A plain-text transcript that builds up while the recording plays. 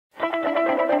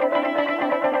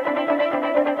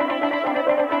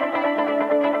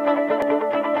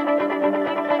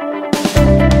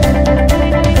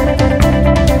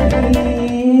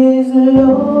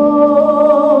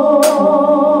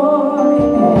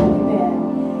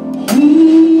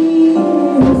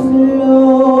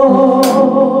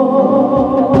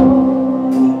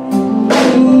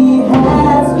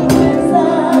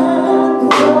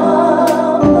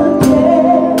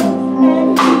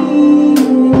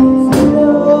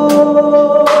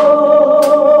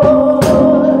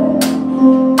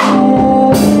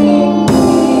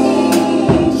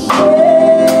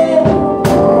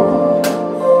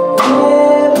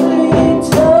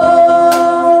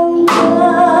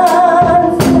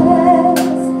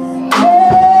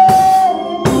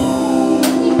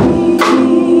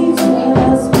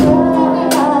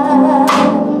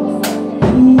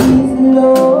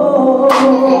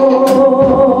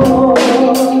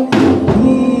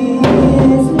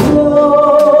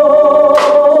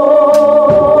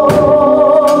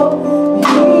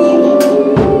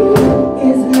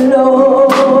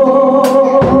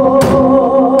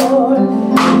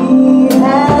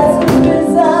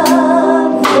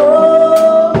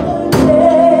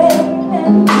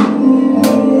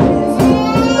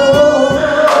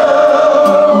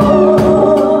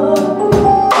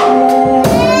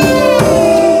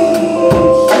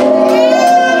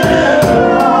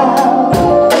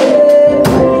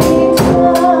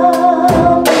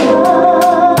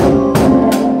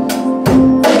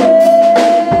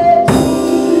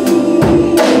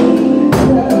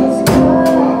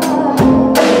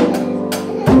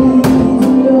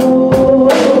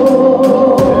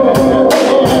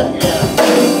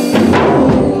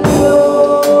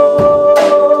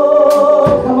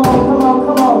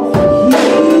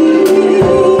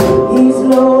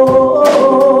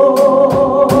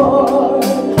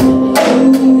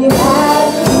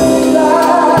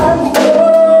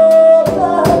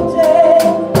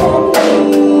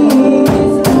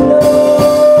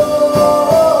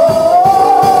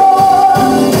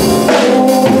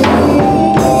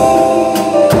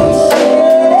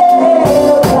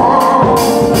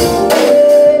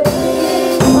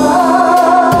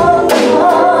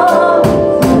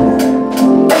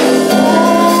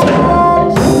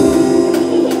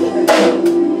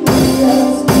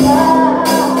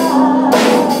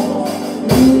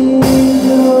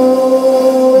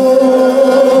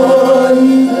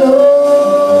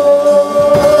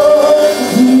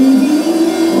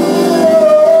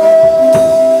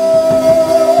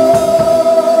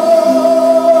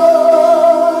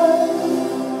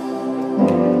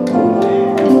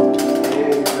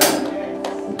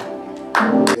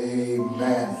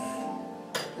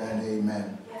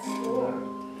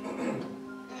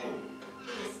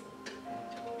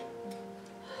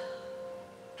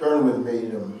Turn with me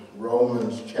to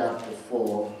Romans chapter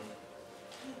 4.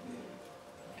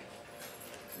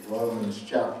 Romans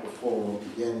chapter 4,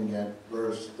 beginning at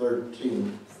verse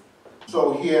 13.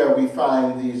 So here we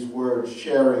find these words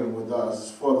sharing with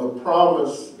us, for the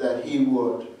promise that he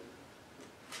would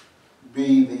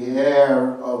be the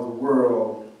heir of the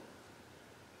world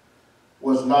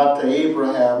was not to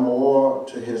Abraham or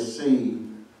to his seed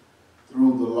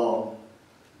through the law,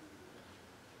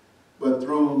 but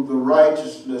through the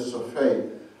righteousness of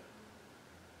faith.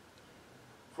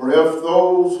 For if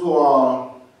those who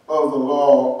are of the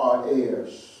law are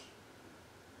heirs,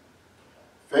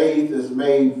 faith is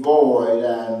made void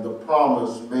and the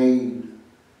promise made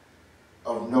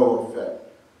of no effect.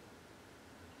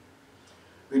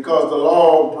 Because the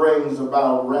law brings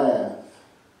about wrath.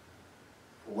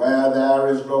 Where there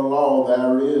is no law,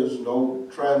 there is no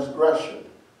transgression.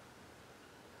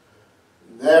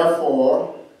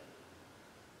 Therefore,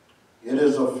 it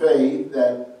is of faith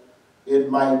that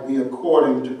it might be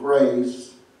according to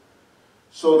grace,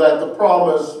 so that the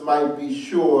promise might be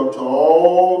sure to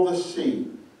all the seed,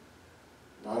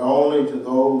 not only to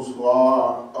those who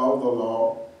are of the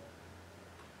law,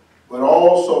 but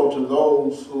also to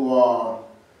those who are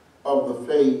of the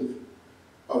faith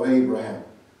of Abraham,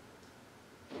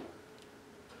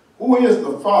 who is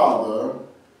the father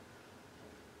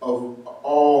of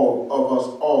us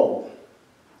all.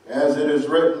 As it is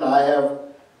written, I have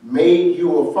made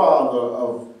you a father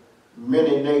of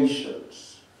many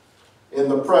nations, in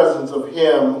the presence of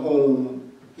him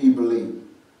whom he believed.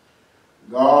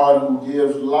 God who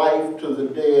gives life to the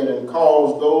dead and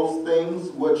calls those things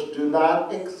which do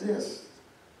not exist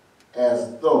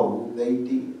as though they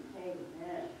did.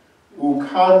 Amen. Who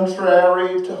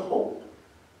contrary to hope,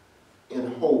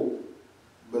 in hope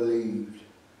believed,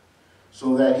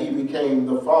 so that he became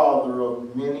the father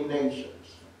of many nations,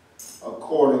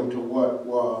 according to what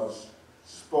was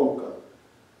spoken,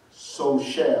 so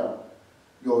shall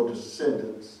your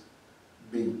descendants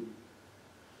be.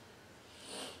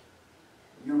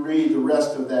 You read the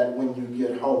rest of that when you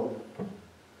get home.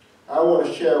 I want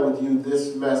to share with you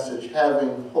this message,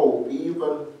 having hope,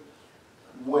 even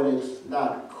when it's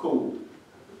not cool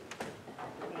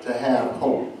to have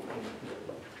hope.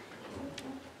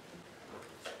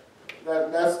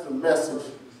 That's the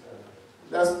message.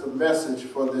 That's the message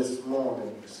for this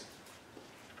morning.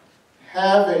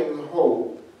 Having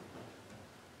hope,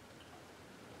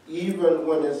 even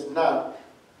when it's not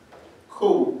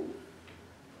cool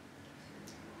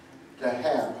to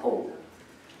have hope.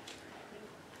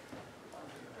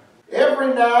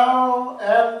 Every now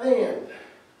and then,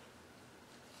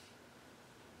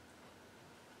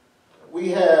 we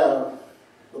have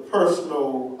the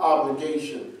personal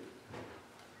obligation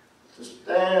to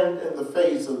stand in the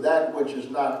face of that which is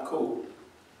not cool.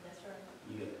 That's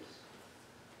right. Yes.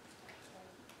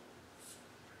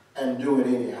 And do it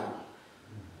anyhow.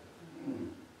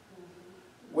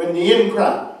 When the in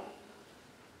crowd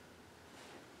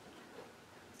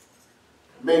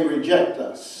may reject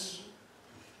us,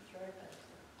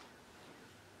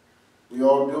 we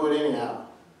all do it anyhow.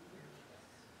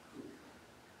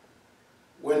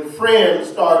 When friends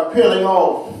start peeling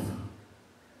off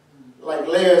like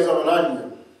layers of an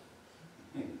onion,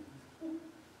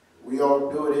 we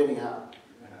all do it anyhow.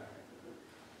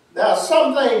 There are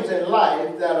some things in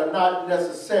life that are not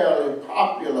necessarily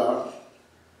popular,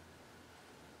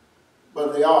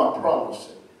 but they are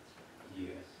promising.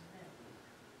 Yes.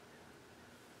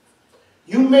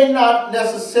 You may not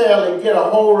necessarily get a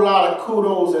whole lot of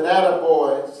kudos and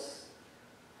attaboys,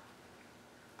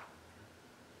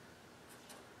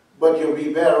 but you'll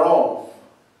be better off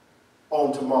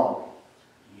on tomorrow.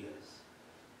 Yes.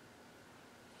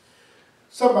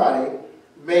 Somebody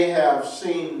may have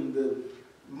seen the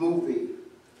movie.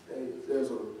 There's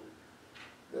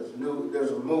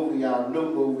a movie, our new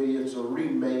movie. It's a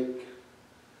remake.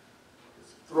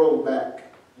 It's a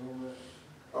throwback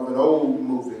of an old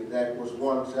movie that was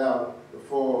once out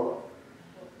before,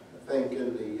 I think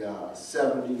in the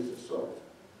 70s or so,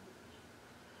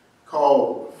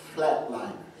 called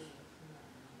Flatliners.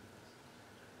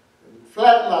 And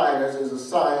Flatliners is a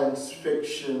science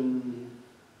fiction,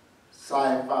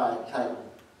 sci-fi type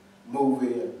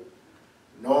movie. And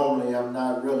normally I'm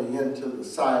not really into the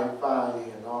sci-fi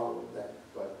and all of that,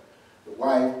 but the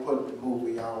wife put the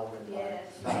movie on and Yes.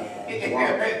 I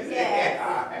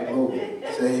watched the movie.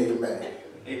 Say amen.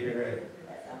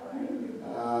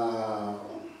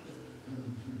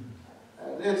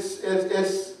 And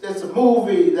it's a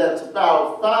movie that's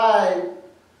about 5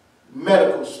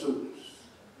 medical students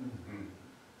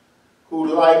who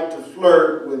like to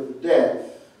flirt with death.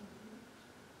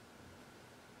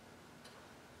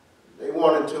 They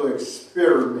wanted to to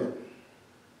experiment.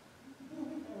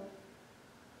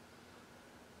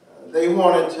 They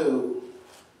wanted to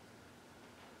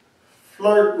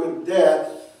flirt with death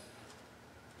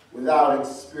without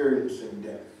experiencing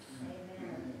death.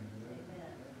 Amen.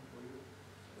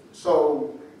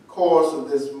 So, in the course of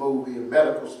this movie, a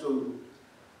medical student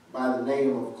by the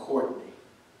name of Courtney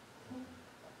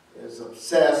is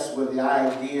obsessed with the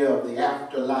idea of the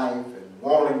afterlife and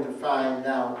wanting to find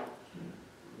out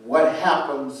what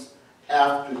happens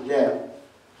after death.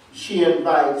 She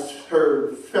invites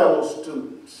her fellow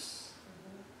students,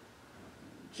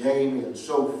 Jamie and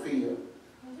Sophia,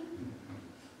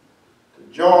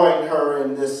 to join her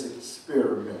in this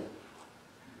experiment.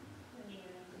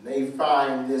 And they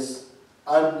find this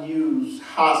unused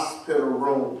hospital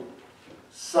room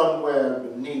somewhere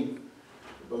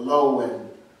below, and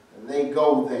they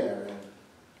go there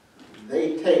and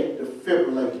they take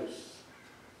defibrillators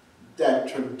that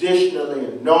traditionally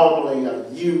and normally are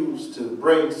used to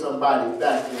bring somebody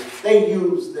back. They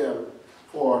use them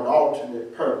for an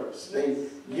alternate purpose. They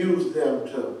use them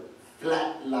to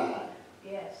flatline,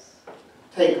 Yes.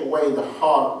 take away the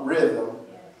heart rhythm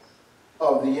Yes.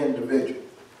 of the individual.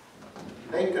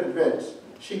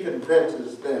 She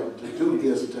convinces them to do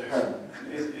this to her.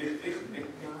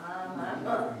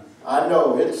 I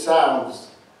know it sounds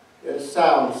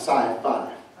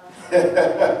sci-fi.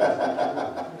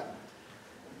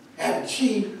 And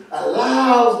she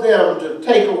allows them to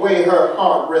take away her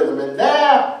heart rhythm. And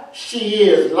there she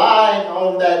is lying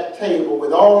on that table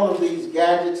with all of these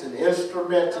gadgets and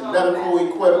instruments and medical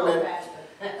equipment.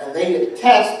 And they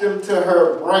attach them to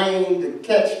her brain to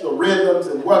catch the rhythms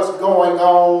and what's going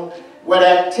on, what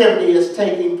activity is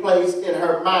taking place in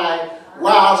her mind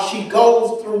while she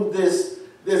goes through this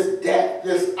death,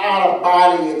 this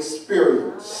out-of-body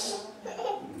experience.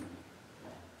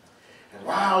 And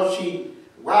while she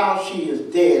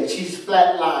is dead, she's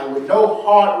flatlined with no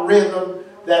heart rhythm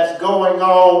that's going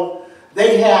on.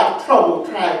 They have trouble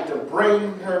trying to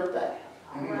bring her back.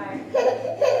 All right.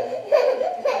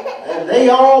 And they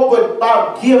all but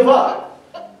about give up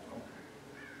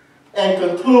and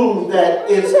conclude that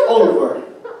it's over.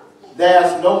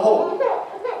 There's no hope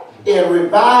in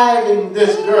reviving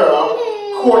this girl,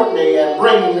 Courtney, and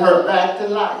bringing her back to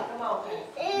life.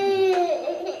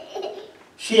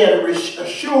 She had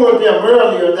assured them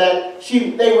earlier that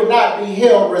they would not be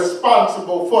held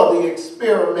responsible for the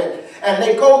experiment. And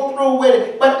they go through with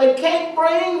it, but they can't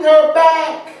bring her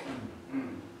back.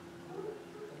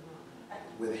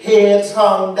 With heads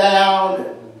hung down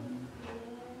and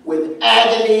with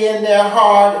agony in their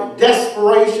heart and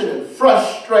desperation and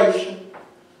frustration,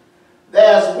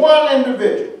 there's one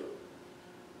individual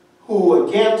who,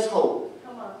 against hope,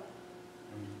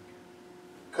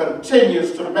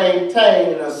 continues to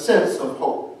maintain a sense of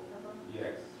hope.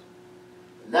 Yes.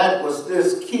 And that was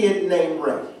this kid named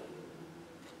Ray.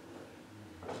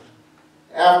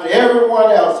 After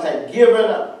everyone else had given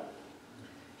up,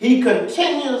 he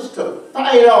continues to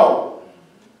fight on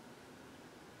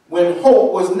when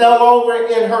hope was no longer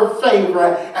in her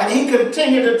favor. And he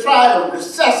continued to try to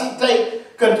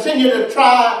resuscitate, continue to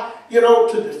try,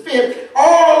 to defend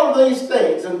all of these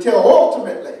things until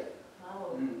ultimately,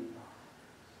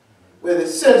 with a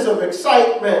sense of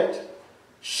excitement,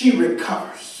 she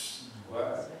recovers.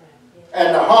 Wow.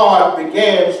 And the heart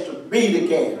begins to beat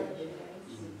again.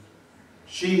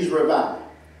 She's revived.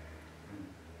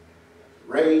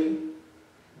 Ray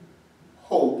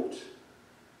hoped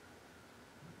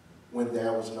when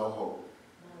there was no hope.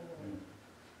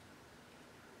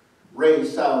 Ray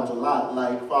sounds a lot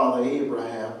like Father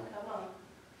Abraham.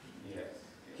 Yes.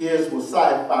 His was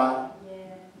sci-fi.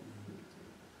 Yes.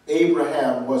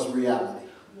 Abraham was reality.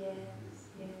 Yes.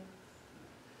 Yes.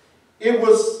 It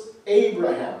was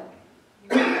Abraham.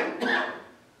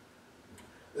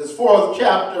 This fourth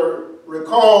chapter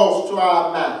recalls to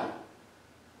our mind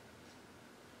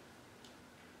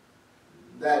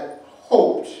that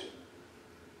hoped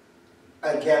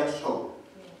against hope.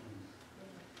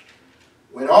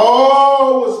 When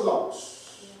all was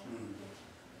lost,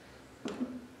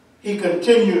 he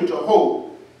continued to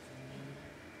hope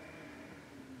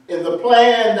in the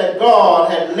plan that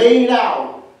God had laid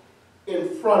out in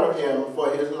front of him for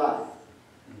his life.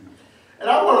 And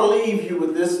I want to leave you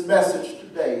with this message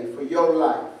today for your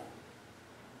life.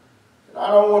 And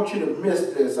I don't want you to miss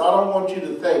this. I don't want you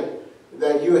to think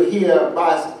that you're here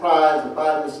by surprise or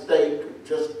by mistake, or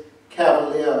just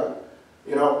cavalier,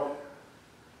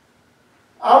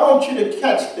 I want you to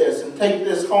catch this and take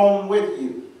this home with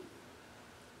you.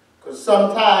 Because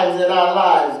sometimes in our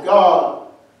lives, God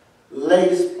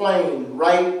lays plain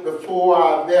right before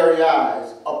our very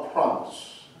eyes a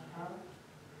promise.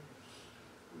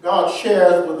 God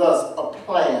shares with us a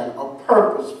plan, a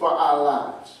purpose for our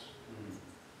lives.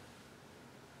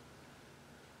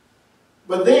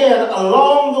 But then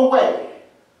along the way,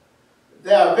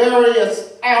 there are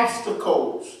various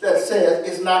obstacles that says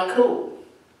it's not cool.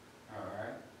 All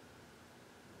right.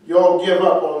 Y'all give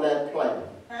up on that plan.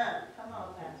 Come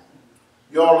on, Pastor.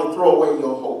 Y'all will throw away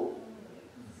your hope.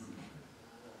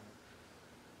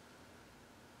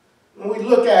 When we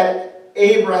look at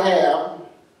Abraham,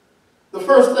 the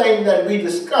first thing that we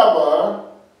discover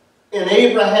in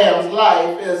Abraham's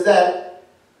life is that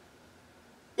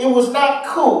it was not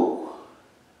cool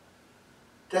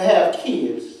to have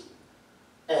kids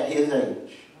at his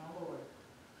age.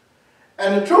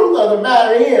 And the truth of the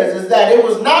matter is that it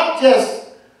was not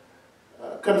just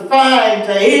confined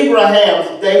to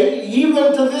Abraham's day,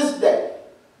 even to this day.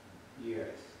 Yes.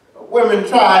 Women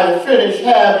try to finish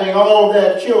having all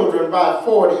their children by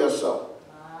 40 or so.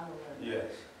 Yes.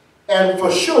 And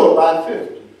for sure by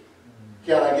 50.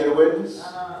 Can I get a witness?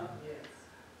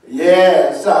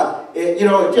 Yes. It's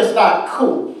just not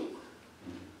cool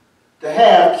to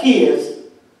have kids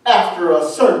after a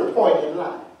certain point in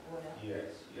life. Yes.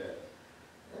 Yes.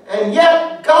 And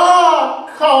yet God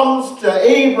comes to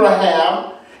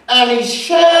Abraham and he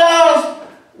shares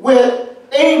with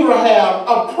Abraham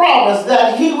a promise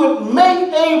that he would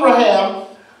make Abraham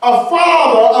a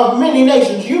father of many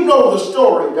nations. You know the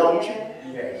story, don't you?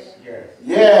 Yes. Yes.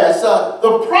 Yes.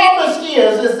 The promise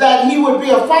is that he would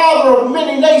be a father of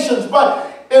many nations,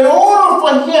 but in order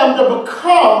for him to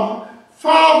become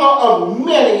father of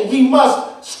many, he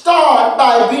must start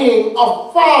by being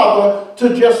a father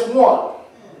to just one.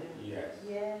 Yes.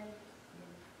 Yeah.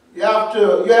 You have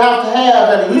to have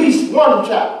at least one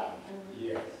child.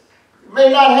 Yes. You may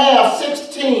not have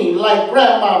 16 like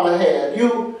grandmama had.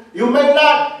 You may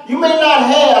not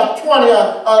have 20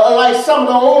 like some of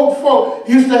the old folk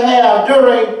used to have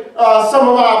during some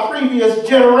of our previous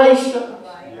generations.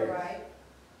 Right, Yes. right.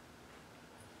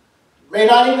 May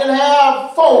not even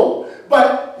have 4,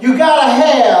 but you gotta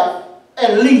have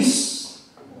at least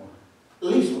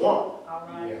one. All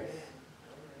right. Yes.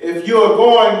 If you're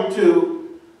going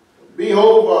to be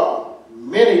over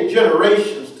many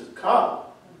generations to come.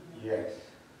 Yes.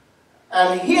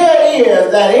 And here it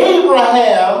is that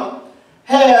Abraham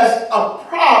has a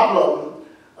problem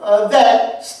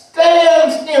that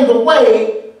stands in the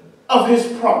way of his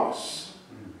promise.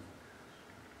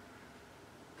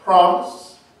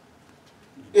 Promise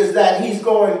is that he's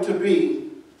going to be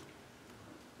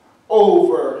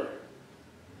over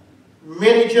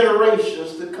many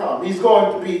generations to come. He's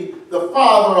going to be the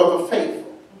father of the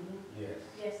faithful. Yes.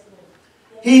 Yes,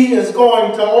 Lord. He is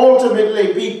going to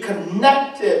ultimately be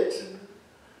connected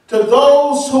to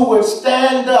those who would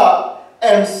stand up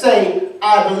and say,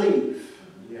 I believe.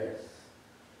 Yes.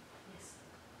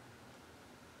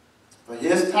 For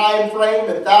his time frame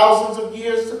and thousands of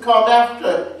years to come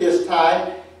after his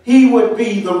time, he would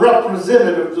be the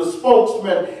representative, the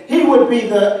spokesman. He would be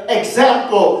the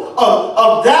example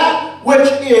of that which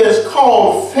is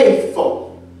called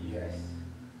faithful. Yes.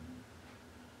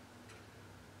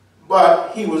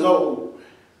 But he was old.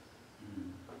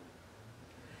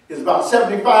 He was about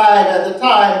 75 at the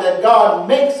time that God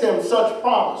makes him such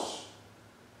promise.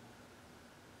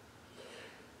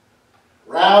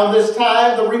 Around this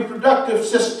time, the reproductive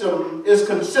system is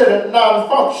considered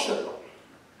non-functional.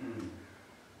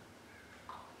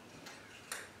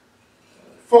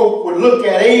 Folk would look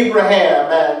at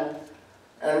Abraham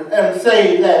and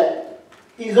say that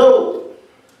he's old.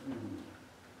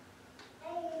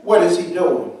 What is he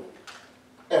doing?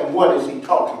 And what is he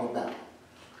talking about?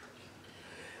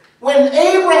 When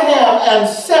Abraham and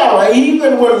Sarah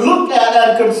even would look at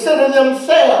and consider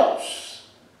themselves,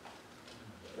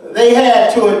 they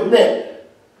had to admit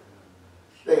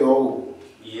they old.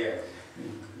 Yes.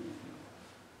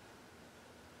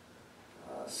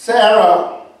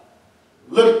 Sarah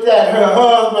looked at her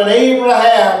husband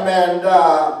Abraham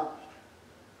and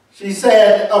she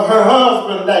said of her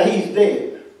husband that he's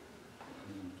dead.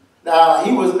 Now,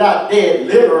 he was not dead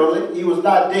literally. He was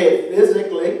not dead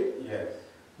physically. Yes.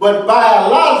 But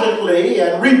biologically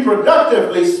and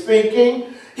reproductively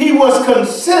speaking, he was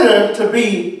considered to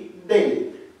be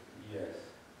dead. Yes.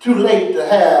 Too late to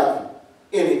have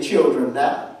any children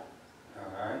now.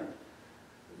 All right.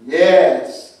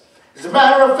 Yes. As a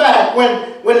matter of fact,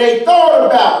 when they thought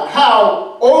about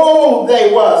how old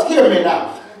they was, hear me now,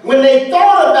 when they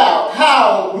thought about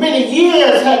how many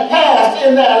years had passed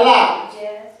in their lives,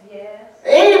 Yes, yes.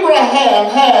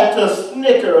 Abraham had to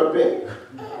snicker a bit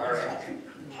All right.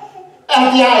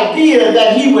 at the idea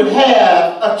that he would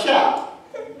have a child.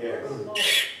 Yes. Lord,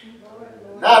 Lord,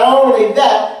 Lord. Not only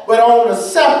that, but on a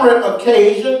separate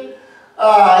occasion,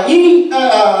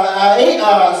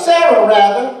 Sarah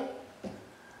rather,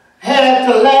 had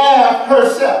to laugh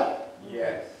herself.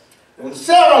 Yes. And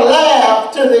Sarah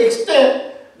laughed to the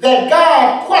extent that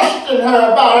God questioned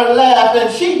her about her laugh,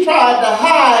 and she tried to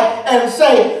hide and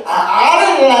say, I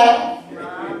didn't laugh.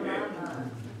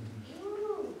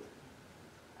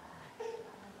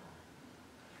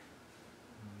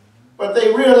 But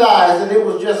they realized that it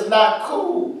was just not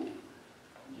cool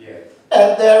Yes.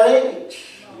 at their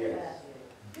age Yes.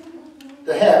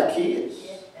 to have kids.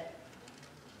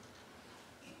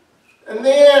 And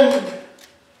then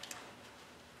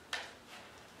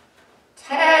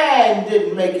time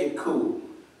didn't make it cool.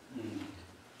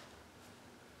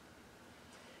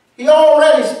 He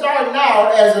already started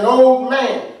out as an old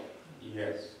man.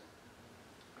 Yes.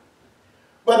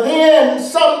 But then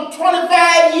some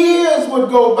 25 years would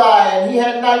go by and he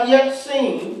had not yet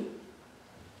seen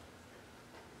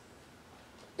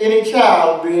any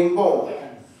child being born.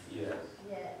 Yes.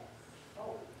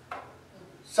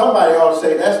 Somebody ought to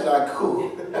say, that's not cool.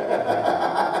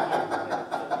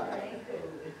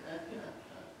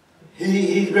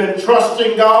 He's been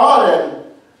trusting God and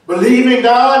believing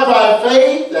God by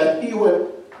faith that he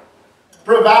would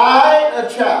provide a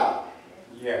child.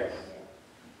 Yes.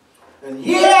 And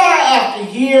year after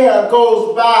year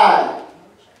goes by.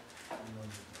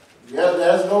 Yes,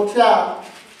 there's no child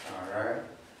All right.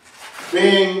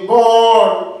 being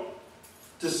born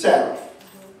to Sarah.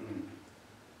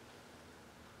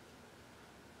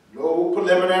 No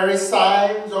preliminary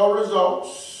signs or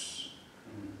results.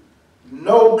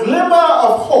 No glimmer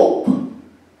of hope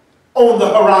on the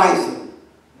horizon.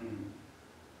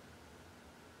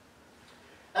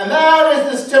 And there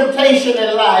is this temptation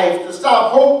in life to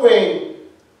stop hoping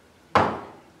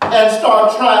and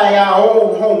start trying our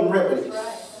own home remedies.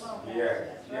 Yes.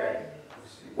 Yes.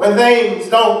 When things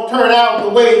don't turn out the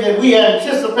way that we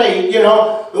anticipate,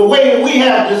 the way that we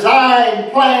have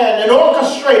designed, planned, and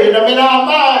orchestrated them in our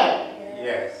mind.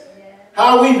 Yes.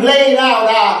 How we've laid out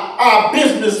our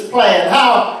business plan,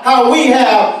 how we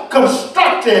have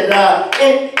constructed in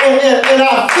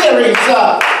our theories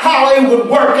how it would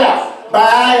work out.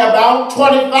 By about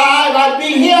 25, I'd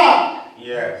be here.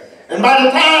 Yes. And by the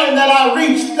time that I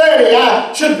reach 30,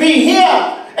 I should be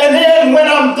here. And then when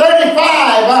I'm 35,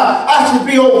 I should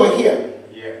be over here.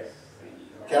 Yes.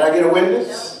 Can I get a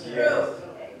witness? Yes.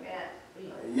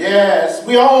 Yes,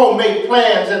 we all make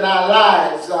plans in our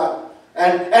lives.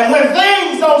 And when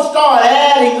things don't start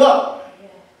adding up,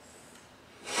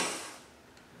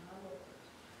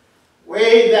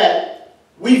 way that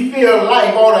we feel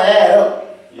life ought to add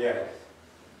up, Yes.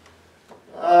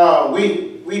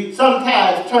 we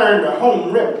sometimes turn to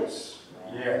home remedies.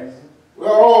 Yes. We're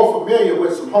all familiar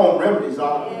with some home remedies,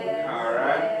 aren't we? All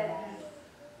right.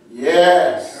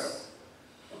 Yes.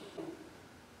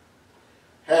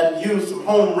 Had to use some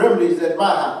home remedies at my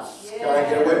house. Can I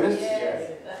get a witness?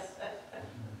 Yes.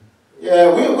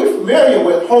 Yeah, we're familiar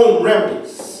with home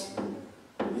remedies.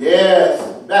 Yes,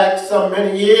 back so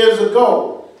many years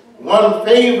ago, one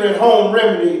favorite home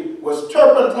remedy was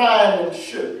turpentine and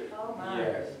sugar.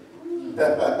 Yes.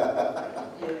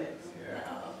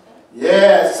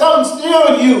 Yeah, some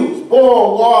still use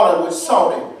boiled water with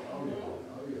salt in it.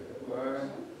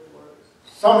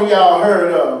 Some of y'all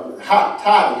heard of hot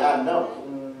toddy, I know.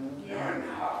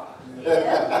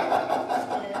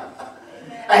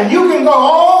 And you can go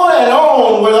on and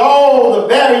on with all the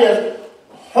various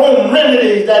home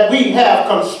remedies that we have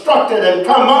constructed and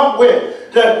come up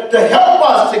with to help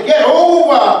us to get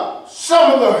over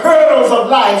some of the hurdles of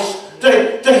life,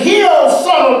 to heal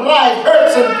some of life's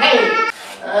hurts and pains.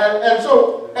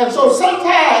 And so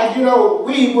sometimes,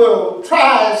 we will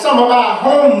try some of our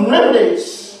home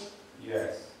remedies.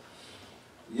 Yes.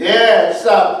 Yes,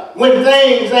 when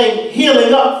things ain't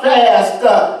healing up fast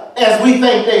as we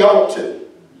think they ought to.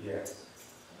 Yes.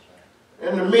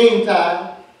 In the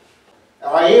meantime,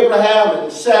 are Abraham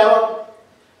and Sarah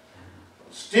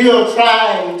still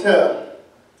trying to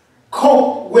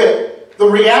cope with the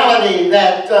reality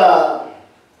that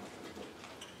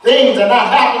things are not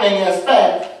happening as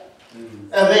fast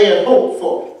as they had hoped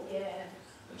for?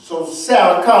 So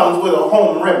Sarah comes with a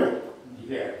home remedy.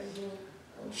 Yes.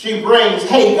 She brings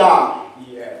Hagar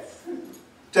Yes.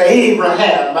 to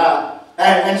Abraham,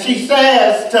 and she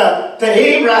says to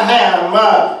Abraham,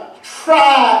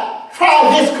 try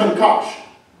this concoction.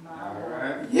 All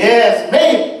right. Yes,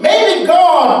 maybe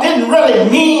God didn't really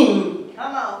mean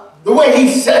the way he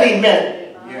said he meant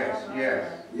it. Yes.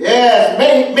 Yes. Yes,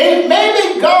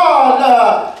 maybe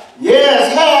God,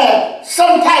 had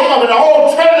some type of an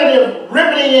alternative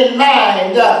remedy in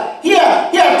mind. Here,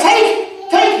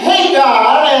 take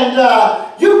Hagar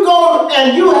and you go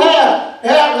and you have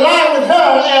lie with her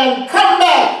and come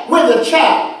back with a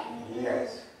child.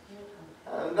 Yes.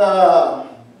 And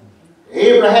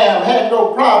Abraham had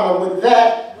no problem with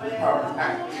that All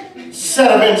right.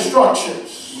 set of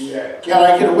instructions. Yeah. Can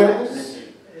I get a witness?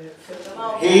 Come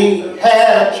on, He Pastor.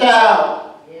 had a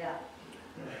child. Yeah.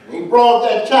 He brought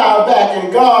that child back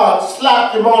and God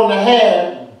slapped him on the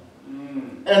hand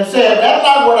and said, that's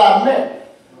not what I meant.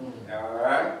 All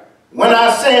right. When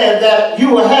I said that you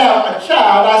will have a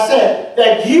child, I said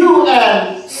that you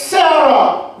and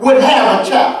Sarah would have a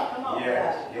child. Come on,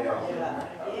 Yes, Pastor. yes. Come on,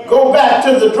 Pastor. Yeah. Go back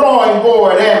to the drawing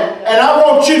board and I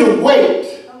want you to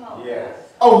wait Come on, Yes.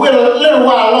 Pastor. a little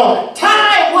while longer.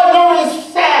 Time wasn't on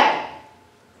his side.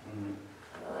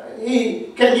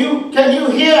 Can you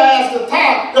hear as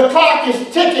the clock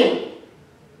is ticking?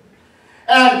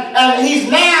 And he's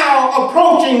now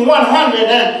approaching 100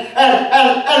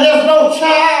 and there's no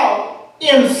child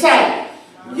in sight.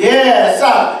 Yes,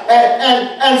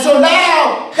 and so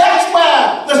now that's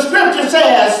where the scripture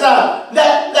says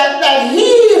that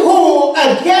he who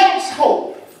against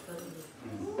hope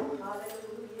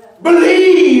Hallelujah.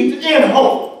 believed in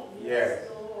hope. Yes.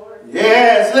 Lord.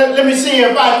 Yes, let me see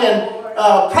if I can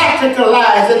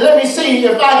practicalize it. Let me see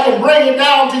if I can bring it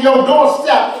down to your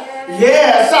doorstep.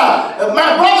 Yes,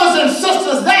 my brothers and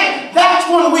sisters, that's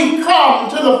when we come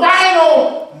to the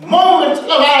final moment of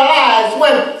our lives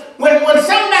when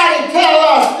somebody tells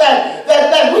us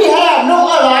that we have no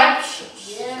other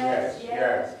options. Yes, Yes,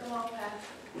 yes. Come on,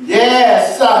 Pastor.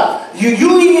 Yes,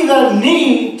 you either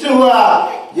need to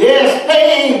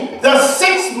pay the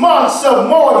 6 months of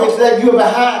mortgage that you're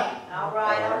behind All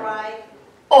right, all right.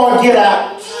 or get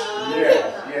out.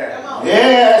 Yes, yes. Come on.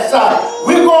 Yes,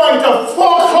 we're going to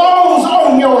foreclose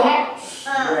on your house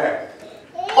Yes.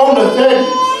 on the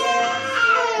 30th.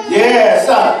 Yes,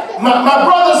 my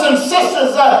brothers and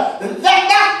sisters,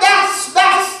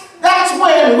 that's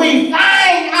when we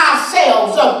find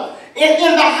ourselves in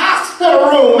the hospital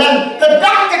room and the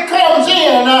doctor comes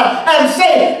in and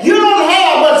say, you don't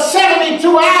have but 72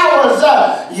 hours.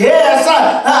 Yes,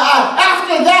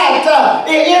 after that,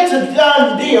 it's a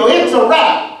done deal. It's a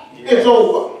wrap. It's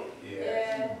over.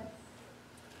 Yes.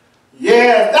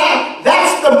 Yes,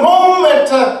 that's the moment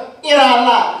in our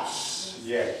lives.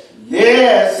 Yes.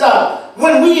 Yes,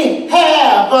 when we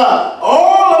have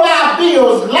all of our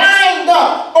bills lined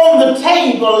up on the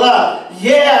table,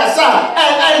 yes,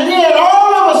 and then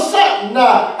all of a sudden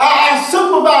our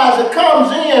supervisor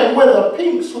comes in with a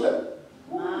pink slip.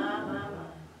 My.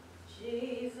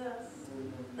 Jesus.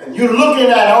 And you're looking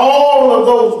at all of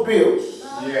those bills.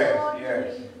 Yes,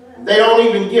 yes. They don't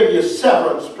even give you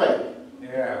severance pay.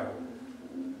 Yeah.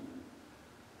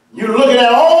 You're looking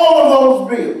at all of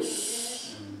those bills.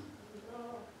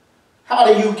 How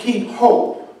do you keep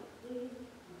hope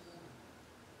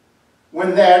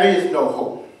when there is no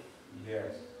hope?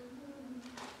 Yes.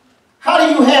 How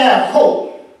do you have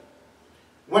hope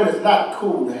when it's not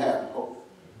cool to have hope?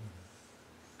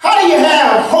 How do you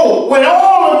have hope when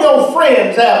all of your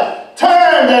friends have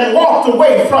turned and walked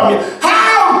away from you?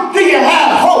 How do you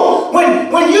have hope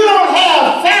when you don't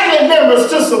have family members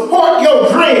to support your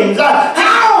dreams?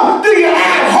 How do you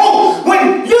have hope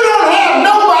when you don't have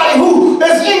nobody who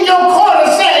is in your corner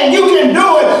saying you can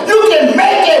do it, you can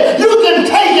make it, you can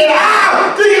take it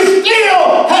out? Do you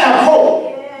still have hope?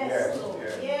 Yes, Yes, Lord.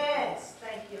 yes. Yes.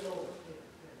 Thank you, Lord.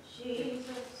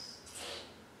 Jesus.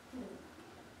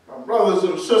 My brothers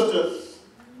and sisters,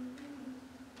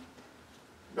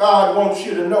 God wants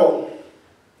you to know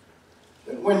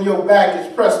that when your back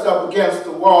is pressed up against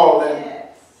the wall and Yes.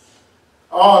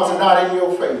 odds are not in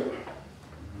your favor,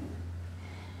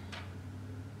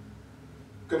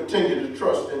 continue to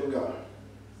trust in God.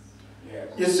 Yes.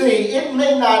 You see, it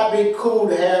may not be cool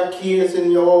to have kids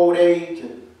in your old age.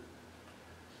 And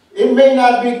it may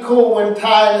not be cool when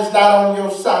time is not on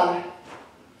your side.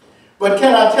 But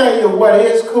can I tell you what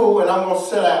is cool? And I'm going to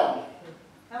sit down.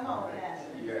 Come on, Pastor.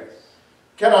 Yes.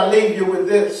 Can I leave you with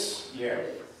this? Yes.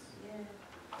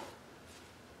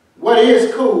 What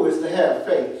is cool is to have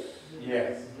faith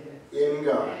Yes. in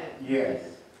God. Yes.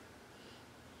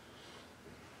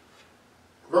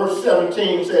 Verse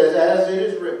 17 says, as it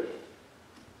is written,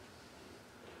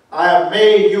 I have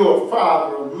made you a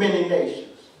father of many nations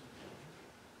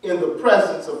in the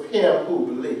presence of him who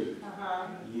believes. Uh-huh.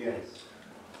 Yes.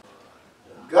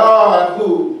 God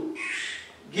who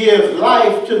gives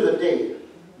life to the dead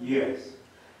Yes.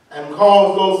 and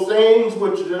calls those things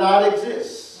which do not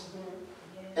exist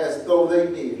as though they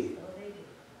did.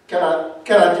 Can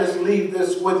I just leave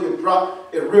this with you,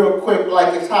 drop it real quick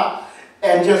like it's hot,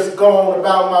 and just go on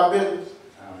about my business?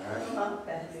 All right. Come on,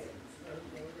 Pastor.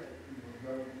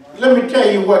 let me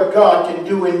tell you what God can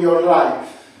do in your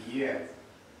life. Yes.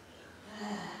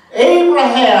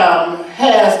 Abraham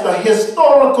has the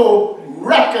historical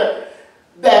record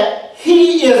that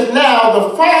he is now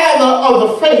the father of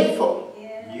the faithful.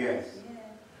 Yes.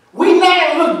 We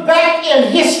now look back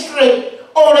in history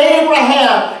on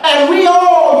Abraham, and we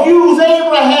all use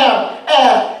Abraham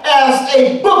as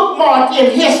a bookmark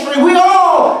in history. We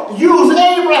all use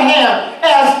Abraham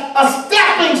as a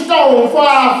stepping stone for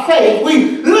our faith.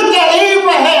 We look at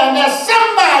Abraham as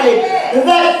somebody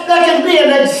that can be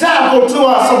an example to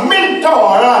us, a mentor.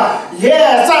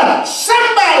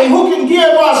 Somebody who can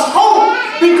give us hope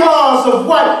because of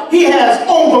what he has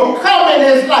overcome in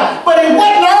his life. But it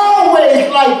wasn't always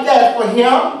like that for him.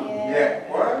 Yeah.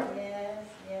 What?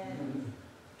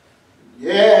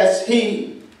 Yes,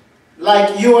 he,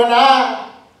 like you and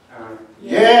I,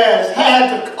 yes,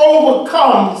 had to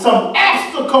overcome some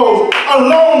obstacles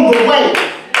along the way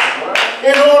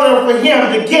in order for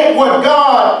him to get what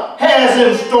God has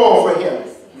in store for him.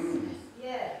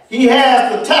 He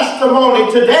has the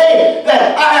testimony today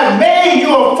that I have made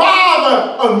you a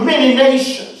father of many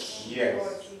nations.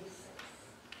 Yes.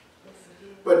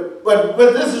 But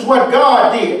this is what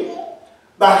God did.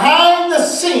 Behind the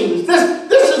scenes,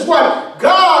 this is what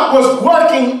God was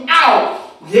working out.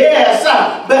 Yes,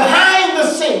 behind the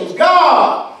scenes,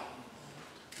 God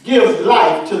gives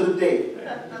life to the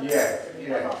dead. Yes.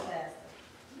 Yes.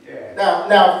 Yes.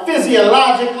 Now,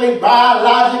 physiologically,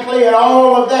 biologically, and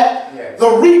all of that, yes, the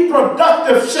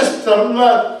reproductive system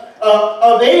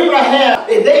of Abraham,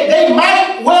 they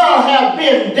might well have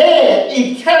been dead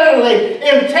eternally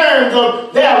in terms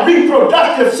of their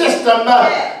reproductive system,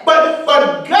 but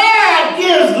God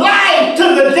gives life to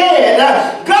the dead.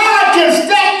 God can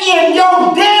step in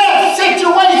your dead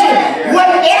situation,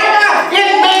 whatever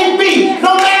it may be,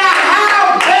 no matter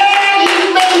how bad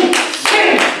it may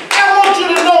seem. I want you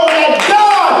to know that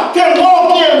God can walk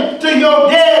into your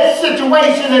dead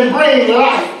situation and bring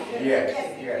life. Yes.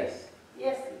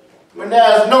 Yes. When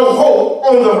there's no hope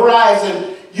on the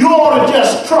horizon, you ought to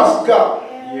just trust God.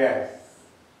 Yes.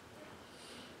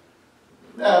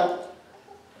 Now,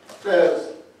 it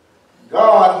says,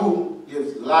 God who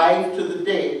gives life to the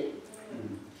dead.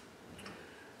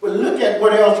 But look at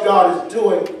what else God is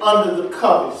doing under the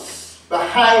covers,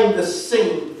 behind the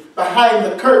scene, behind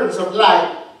the curtains of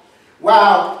life.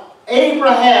 While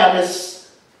Abraham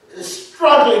is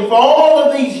struggling for all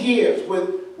of these years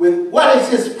with what is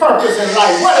his purpose in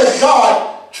life, what is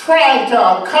God trying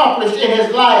to accomplish in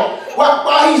his life,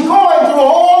 while he's going through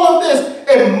all of this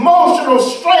emotional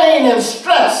strain and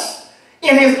stress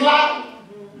in his life,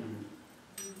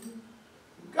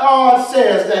 God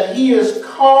says that he is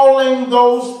calling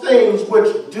those things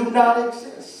which do not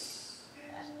exist.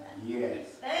 Yes.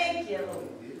 Thank you.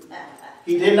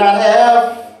 He did not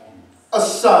have a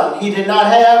son. He did not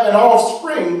have an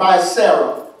offspring by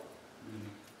Sarah.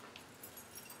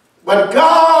 But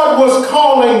God was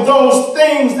calling those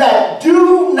things that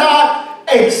do not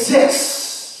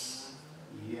exist.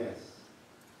 Yes.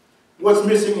 What's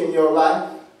missing in your life?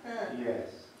 Yes.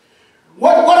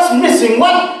 What's missing?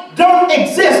 What don't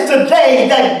exist today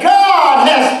that God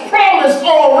has promised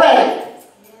already?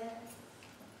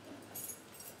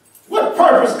 What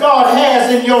purpose God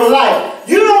has in your life?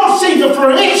 You don't see the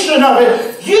fruition of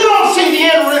it. You don't see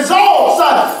the end results.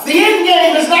 The end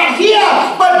game is not here,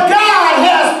 but God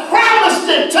has promised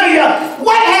it to you.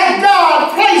 What has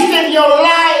God placed in your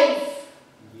life?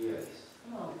 Yes.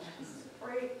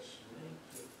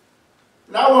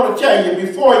 And I want to tell you,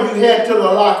 before you head to the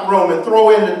locker room and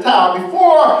throw in the towel,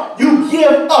 before you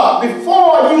give up,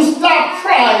 before you stop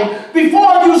trying,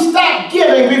 before you stop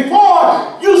giving,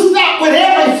 before you stop with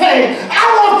everything, I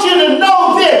want you to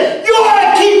know this. You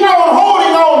ought to keep on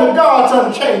holding on to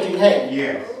God's unchanging hand.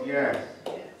 Yes. Yes.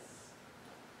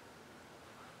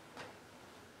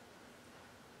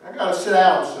 I got to sit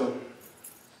down soon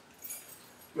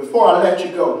before I let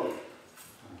you go.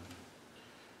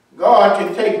 God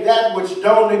can take that which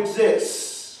don't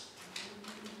exist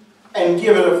and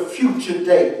give it a future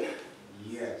date.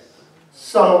 Yes.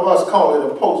 Some of us call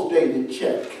it a post-dated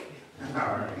check. All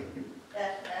right.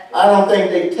 I don't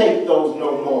think they take those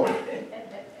no more.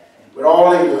 With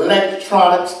all the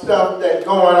electronic stuff that's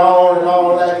going on and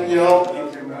all that, you know,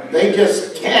 they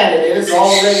just scan it and it's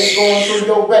already going through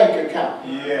your bank account.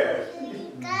 Yes.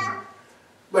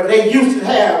 But they used to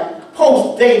have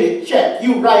post-dated check.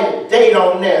 You write a date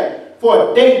on there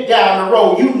for a date down the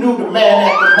road. You knew the man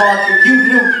at the market. You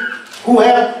knew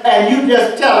whoever, and you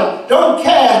just tell them, don't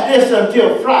cash this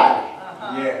until Friday.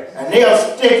 Yes. And they'll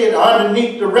stick it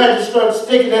underneath the register,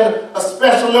 stick it in a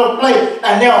special little place,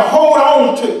 and they'll hold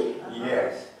on to it.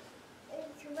 Yes.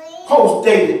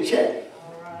 post-dated check.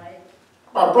 All right.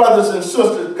 My brothers and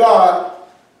sisters, God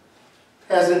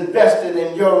has invested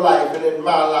in your life and in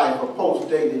my life a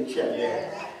post-dated check.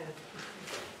 Yes.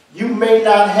 You may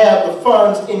not have the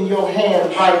funds in your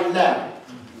hand right now,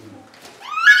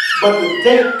 but the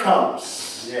date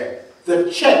comes. Yes.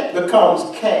 The check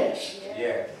becomes cash,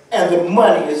 Yes. and the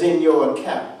money is in your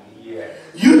account. Yes.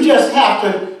 You just have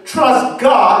to trust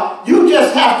God. You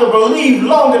just have to believe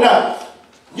long enough.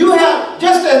 You have,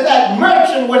 just as that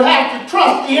merchant would have to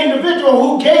trust the individual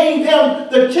who gave him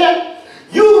the check,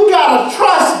 you got to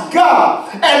trust God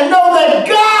and know that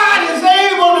God is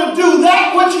able to do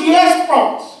that which he has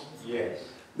promised. Yes.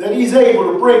 That he's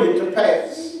able to bring it to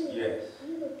pass. Yes.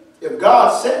 If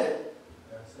God said it,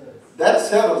 that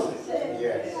settles it.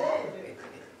 Yes.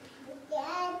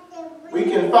 We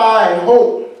can find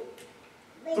hope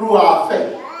through our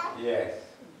faith. Yes.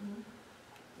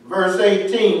 Verse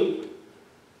 18,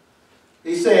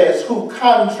 he says, who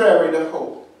contrary to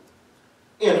hope,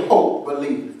 in hope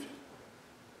believed,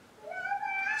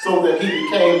 so that he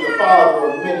became the father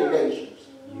of many nations.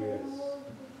 Yes.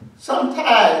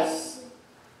 Sometimes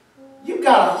you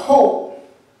got to hope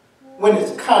when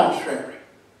it's contrary.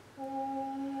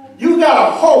 You got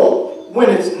to hope when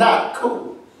it's not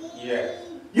cool. Yes.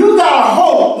 You got to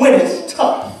hope when it's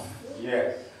tough.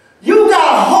 Yes. You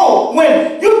got to hope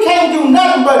when you can't do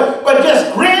nothing but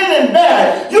just grin and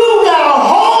bear it. You got to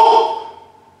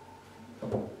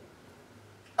hope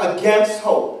against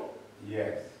hope.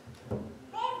 Yes.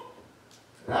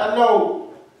 I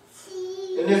know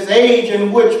in this age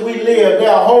in which we live, there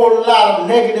are a whole lot of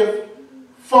negative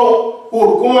folk who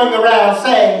are going around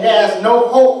saying there's no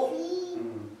hope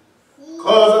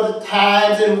because of the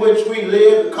times in which we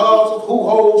live, because of who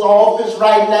holds office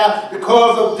right now,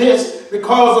 because of this,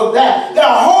 because of that. There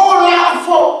are a whole lot of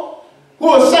folk who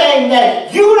are saying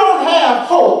that you don't have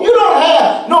hope. You don't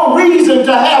have no reason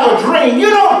to have a dream. You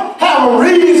don't have a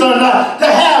reason to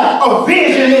have a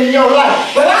vision in your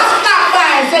life. But I stop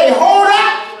by and say, hold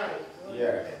up.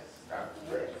 Yes. That's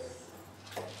great.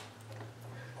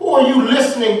 Who are you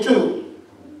listening to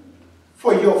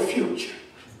for your future?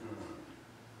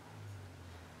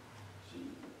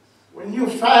 When you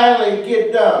finally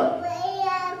get done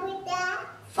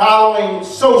following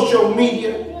social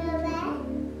media,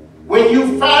 when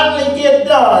you finally get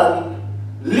done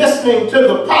listening to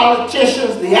the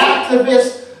politicians, the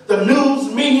activists, the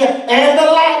news media, and the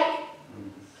like,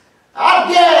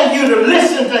 I dare you to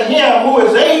listen to him who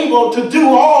is able to do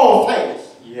all things.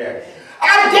 Yes.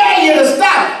 I dare you to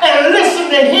stop and listen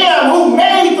to him who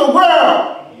made the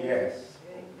world Yes.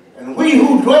 and we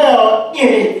who dwell in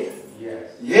it. Yes.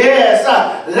 Yes,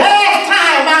 last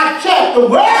time I checked, the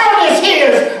world is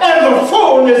his and the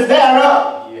fullness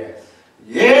thereof. Yes.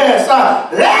 Yes,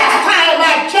 last time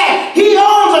I checked, he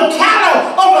owns a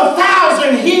cattle of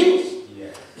 1,000 hills.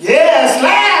 Yes. Yes,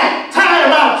 last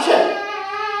time I checked.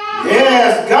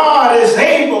 Yes, God is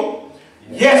able.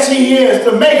 Yes, he is,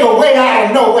 to make a way out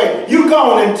of no way. You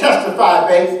go on and testify,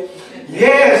 baby.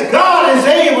 Yes, God is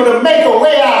able to make a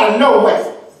way out of no way.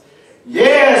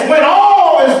 Yes, when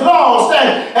all is lost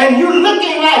and you're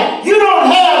looking like you don't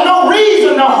have no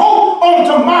reason to hope on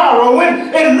tomorrow, when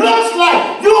it looks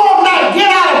like you ought not get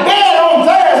out of bed on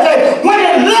Thursday, when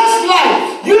it looks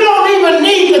like you don't even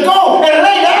need to go and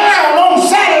lay down on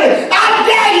Saturday, I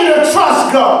dare you to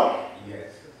trust God.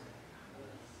 Yes.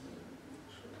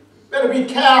 Better be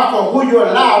careful who you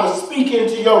allow to speak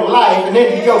into your life and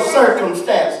into your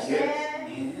circumstances.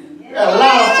 There are a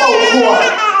lot of folks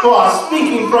who are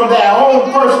speaking from their own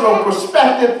personal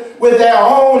perspective with their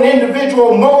own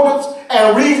individual motives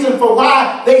and reason for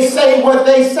why they say what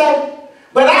they say.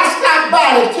 But I stopped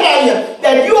by to tell you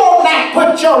that you ought not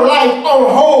put your life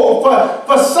on hold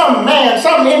for some man,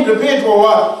 some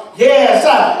individual. Yes,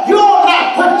 you ought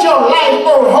not put your life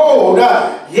on hold.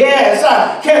 Yes,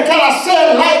 can I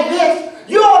say it like this?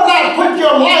 You ought not put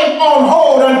your life on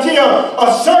hold until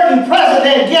a certain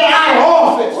president get out of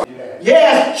office.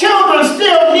 Yes, children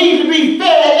still need to be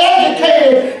fed,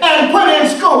 educated, and put in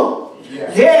school.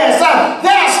 Yes,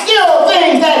 there are still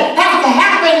things that have to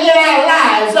happen in our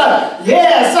lives.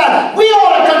 Yes, we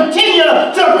ought to continue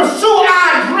to pursue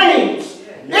our dreams.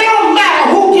 It don't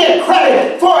matter who gets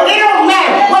credit for it. It don't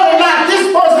matter whether or not this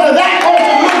person or that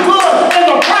person look good in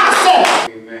the process.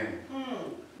 Amen.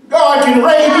 God can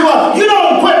raise you up. You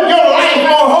don't put your life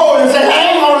on hold and say,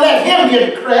 I ain't going to let him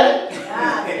get credit.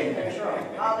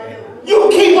 You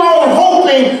keep on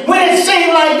hoping when it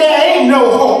seems like there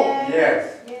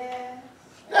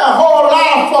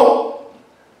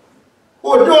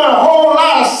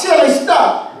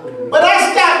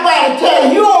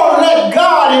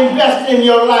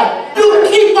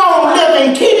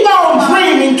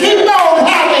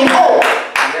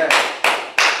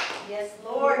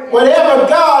Whatever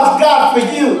God's got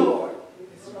for you, Lord.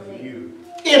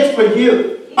 it's for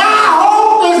you. My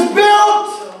hope is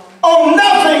built on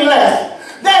nothing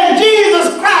less than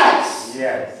Jesus Christ.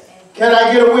 Yes. Can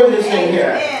I get a witness in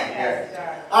here? Amen, Pastor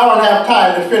Darling. I don't have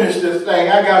time to finish this thing.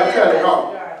 I got to cut it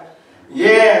off.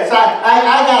 Yes,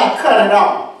 I got to cut it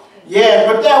off.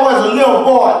 Yes, but there was a little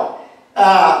boy,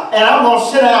 and I'm going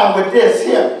to sit down with this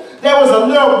here. There was a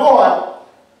little boy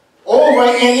over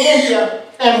in India,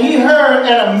 and he heard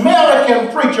an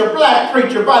American preacher, black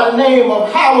preacher, by the name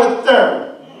of Howard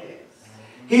Thurman.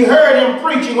 He heard him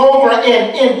preaching over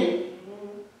in India.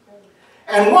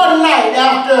 And one night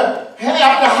after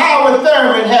Howard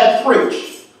Thurman had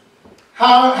preached,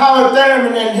 Howard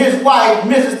Thurman and his wife,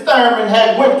 Mrs. Thurman,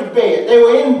 had went to bed. They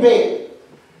were in bed.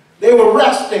 They were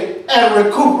resting and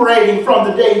recuperating from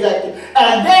the day's activity.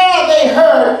 And there they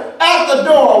heard at the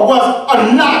door was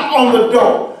a knock on the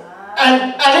door.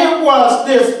 And it was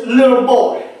this little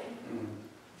boy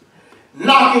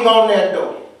knocking on that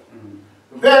door.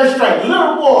 Very strange.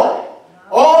 Little boy,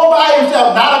 all by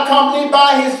himself, not accompanied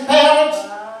by his parents,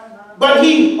 but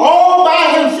he, all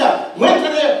by himself, went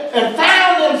to them and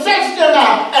found them, searched them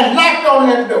out, and knocked on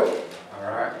that door.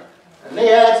 All right. And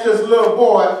they asked this little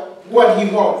boy what he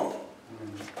wanted.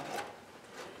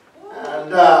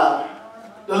 And the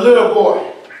little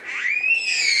boy,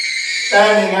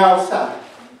 standing outside,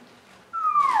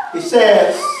 he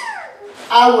says,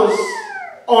 I was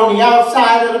on the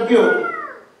outside of the building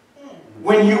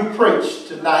when you preached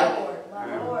tonight.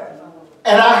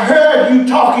 And I heard you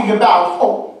talking about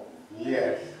hope.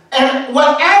 Yes. And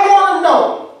what I want to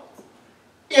know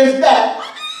is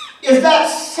that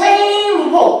same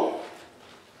hope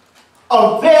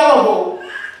available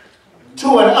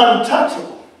to an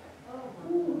untouchable?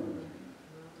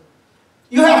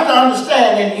 You have to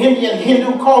understand in Indian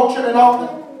Hindu culture and all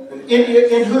that, in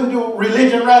Hindu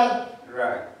religion rather,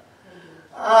 Right.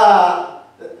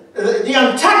 the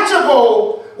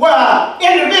untouchable were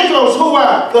individuals who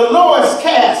were the lowest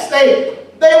caste.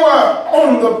 They were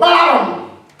on the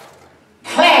bottom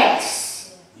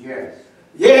class. Yes.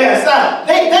 Yes,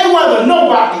 they were the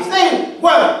nobodies. They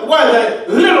were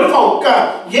the little folk.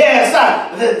 Yes,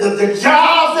 the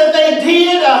jobs that they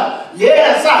did.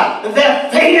 Yes, their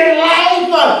fate in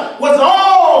life was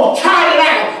all charted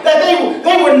out. That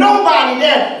they were nobody.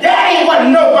 Their daddy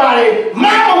wasn't nobody.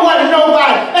 Mama wasn't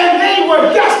nobody. And they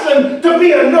were destined to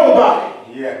be a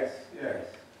nobody. Yes. Yes.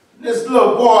 This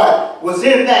little boy was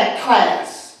in that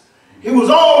class. He was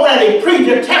already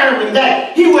predetermined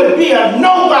that he would be a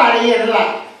nobody in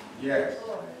life. Yes.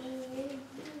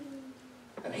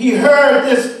 And he heard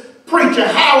this preacher,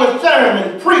 Howard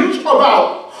Thurman, preach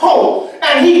about hope.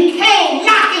 And he came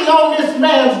knocking on this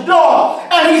man's door.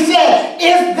 And he said,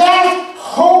 is that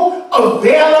hope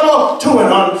available to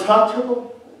an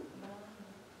untouchable?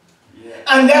 Yes.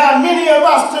 And there are many of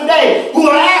us today who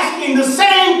are asking the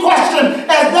same question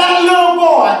as that little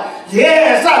boy.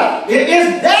 Yes,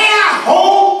 is there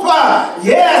hope?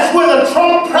 Yes, with a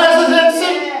Trump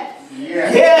presidency?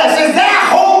 Yes. Yes, is there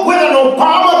hope with an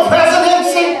Obama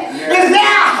presidency? Yes. Is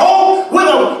there hope with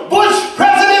a Bush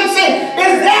presidency?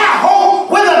 Is there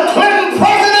hope with a Clinton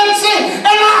presidency?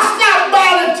 And I stopped by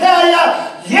to tell you,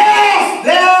 yes,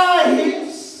 there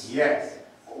is. Yes.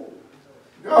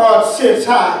 God sits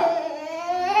high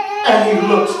and he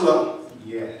looks low.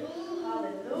 Yes.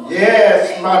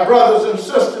 Yes, my brothers and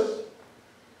sisters,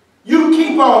 you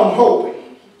keep on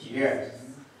hoping, Yes.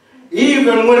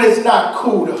 even when it's not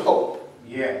cool to hope.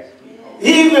 Yes.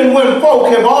 Even when folk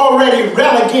have already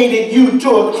relegated you to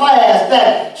a class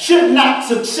that should not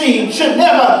succeed, should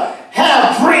never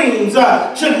have dreams,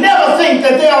 should never think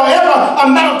that they'll ever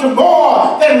amount to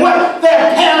more than what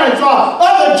their parents or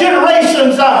other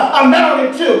generations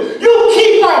amounted to. You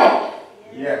keep on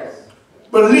Yes.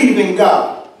 believing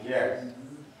God. Yes.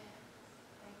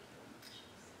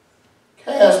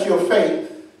 Cast your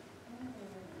faith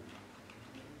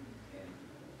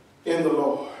in the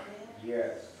Lord.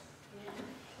 Yes.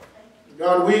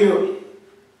 God will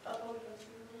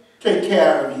take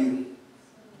care of you.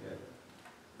 Yes.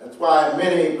 That's why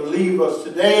many believers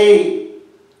today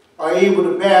are able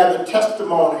to bear the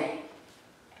testimony.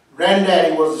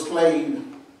 Granddaddy was a slave,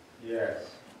 Yes.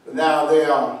 but now they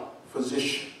are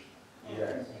physicians.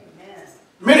 Yes.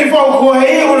 Many folk who are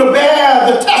able to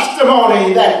bear the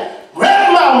testimony that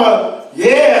grandmama,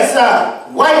 yes,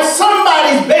 wiped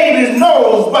somebody's baby's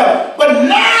nose, but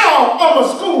now I'm a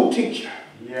school teacher.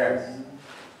 Yes.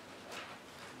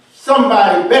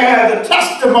 Somebody bear the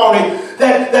testimony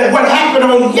that what happened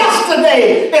on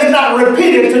yesterday is not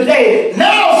repeated today.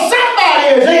 Now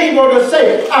somebody is able to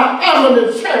say, I'm an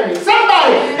attorney.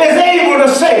 Somebody is able to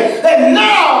say that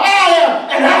now I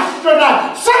am an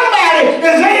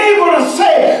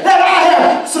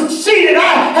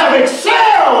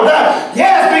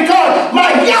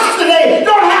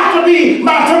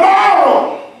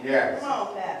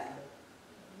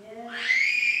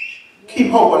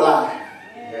keep hope alive.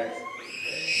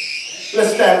 Yes.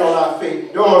 Let's stand on our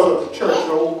feet. Doors of the church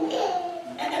are open.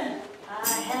 I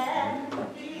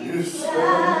have You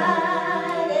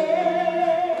stand.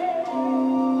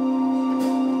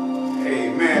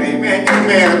 Amen, amen. Give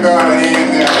man of God a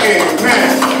hand there.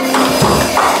 Amen.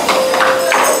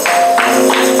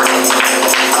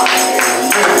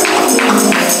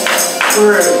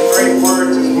 Great word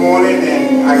this morning,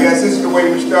 and I guess this is the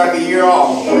way we start the year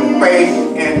off, with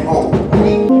faith and hope.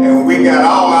 And we got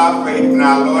all our faith in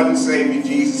our Lord and Savior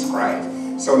Jesus Christ.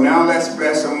 So now let's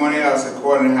bless someone else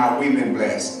according to how we've been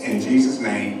blessed. In Jesus'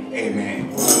 name,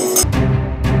 amen.